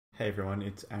Hey everyone,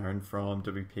 it's Aaron from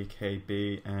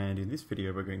WPKB, and in this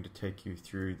video we're going to take you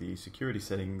through the security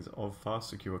settings of Fast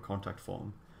Secure Contact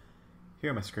Form. Here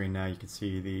on my screen now you can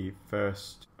see the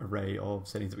first array of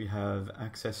settings that we have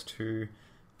access to,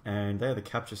 and they are the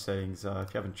CAPTCHA settings.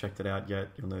 If you haven't checked it out yet,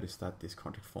 you'll notice that this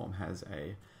contact form has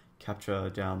a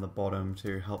CAPTCHA down the bottom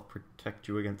to help protect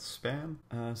you against spam.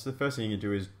 So the first thing you can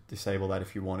do is disable that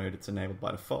if you want it. It's enabled by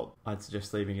default. I'd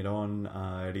suggest leaving it on.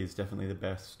 It is definitely the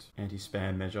best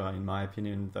anti-spam measure in my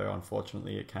opinion, though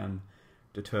unfortunately it can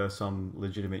deter some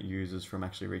legitimate users from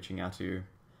actually reaching out to you.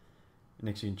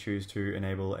 Next you can choose to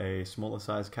enable a smaller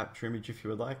size capture image if you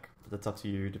would like, but that's up to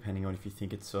you depending on if you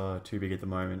think it's too big at the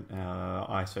moment.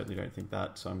 I certainly don't think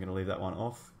that, so I'm going to leave that one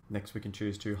off. Next we can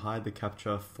choose to hide the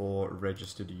CAPTCHA for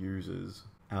registered users.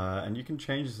 And you can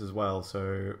change this as well,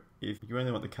 so if you only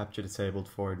want the CAPTCHA disabled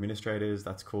for administrators,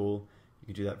 that's cool. You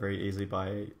can do that very easily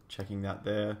by checking that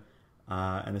there.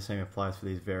 And the same applies for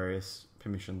these various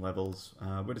permission levels.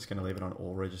 We're just going to leave it on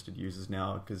all registered users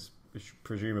now, because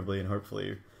presumably and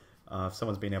hopefully if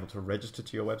someone's been able to register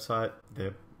to your website,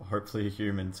 they're hopefully a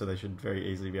human, so they should very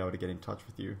easily be able to get in touch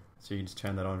with you. So you can just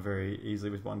turn that on very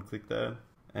easily with one click there.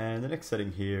 And the next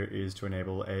setting here is to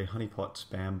enable a Honeypot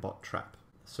spam bot trap.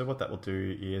 So what that will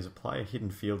do is apply a hidden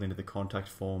field into the contact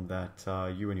form that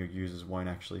you and your users won't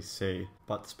actually see,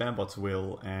 but spam bots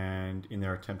will, and in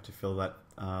their attempt to fill that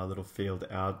little field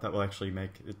out, that will actually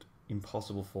make it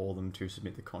impossible for them to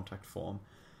submit the contact form.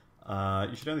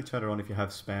 You should only turn it on if you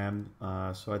have spam,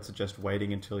 so I'd suggest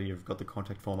waiting until you've got the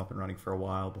contact form up and running for a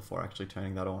while before actually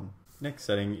turning that on. Next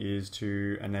setting is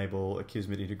to enable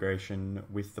Akismet integration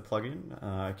with the plugin.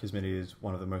 Akismet is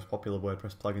one of the most popular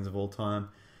WordPress plugins of all time.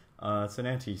 It's an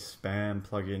anti-spam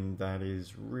plugin that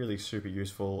is really super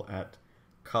useful at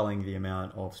culling the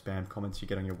amount of spam comments you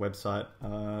get on your website.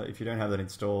 If you don't have that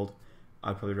installed,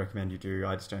 I'd probably recommend you do.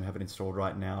 I just don't have it installed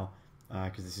right now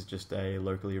because this is just a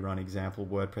locally run example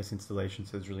WordPress installation,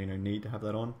 so there's really no need to have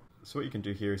that on. So what you can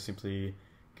do here is simply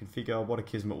configure what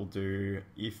Akismet will do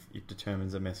if it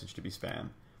determines a message to be spam.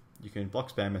 You can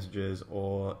block spam messages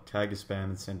or tag as spam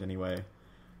and send anyway.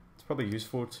 It's probably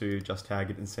useful to just tag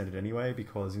it and send it anyway,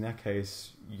 because in that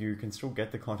case you can still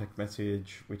get the contact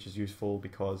message, which is useful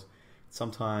because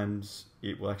sometimes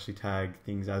it will actually tag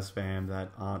things as spam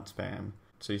that aren't spam.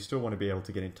 So you still want to be able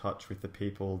to get in touch with the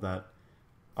people that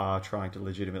are trying to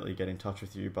legitimately get in touch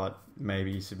with you, but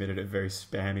maybe submitted a very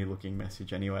spammy looking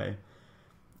message anyway.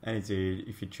 And indeed,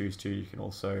 if you choose to, you can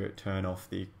also turn off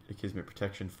the Akismet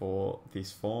protection for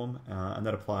this form, and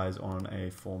that applies on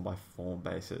a form by form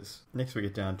basis. Next we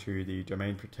get down to the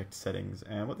domain protect settings,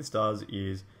 and what this does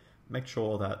is make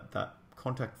sure that that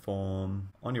contact form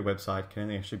on your website can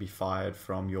only actually be fired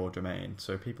from your domain.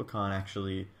 So people can't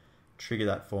actually trigger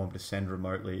that form to send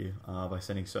remotely by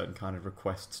sending certain kind of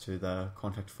requests to the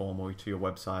contact form or to your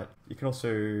website. You can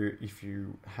also, if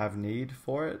you have need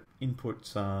for it, input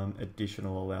some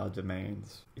additional allowed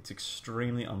domains. It's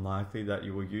extremely unlikely that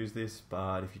you will use this,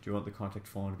 but if you do want the contact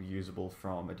form to be usable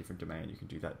from a different domain, you can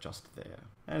do that just there.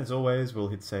 And as always, we'll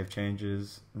hit save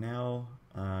changes now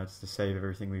just to save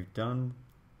everything we've done.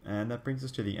 And that brings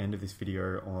us to the end of this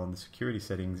video on the security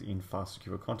settings in Fast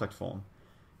Secure Contact Form.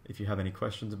 If you have any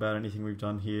questions about anything we've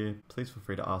done here, please feel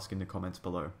free to ask in the comments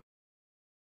below.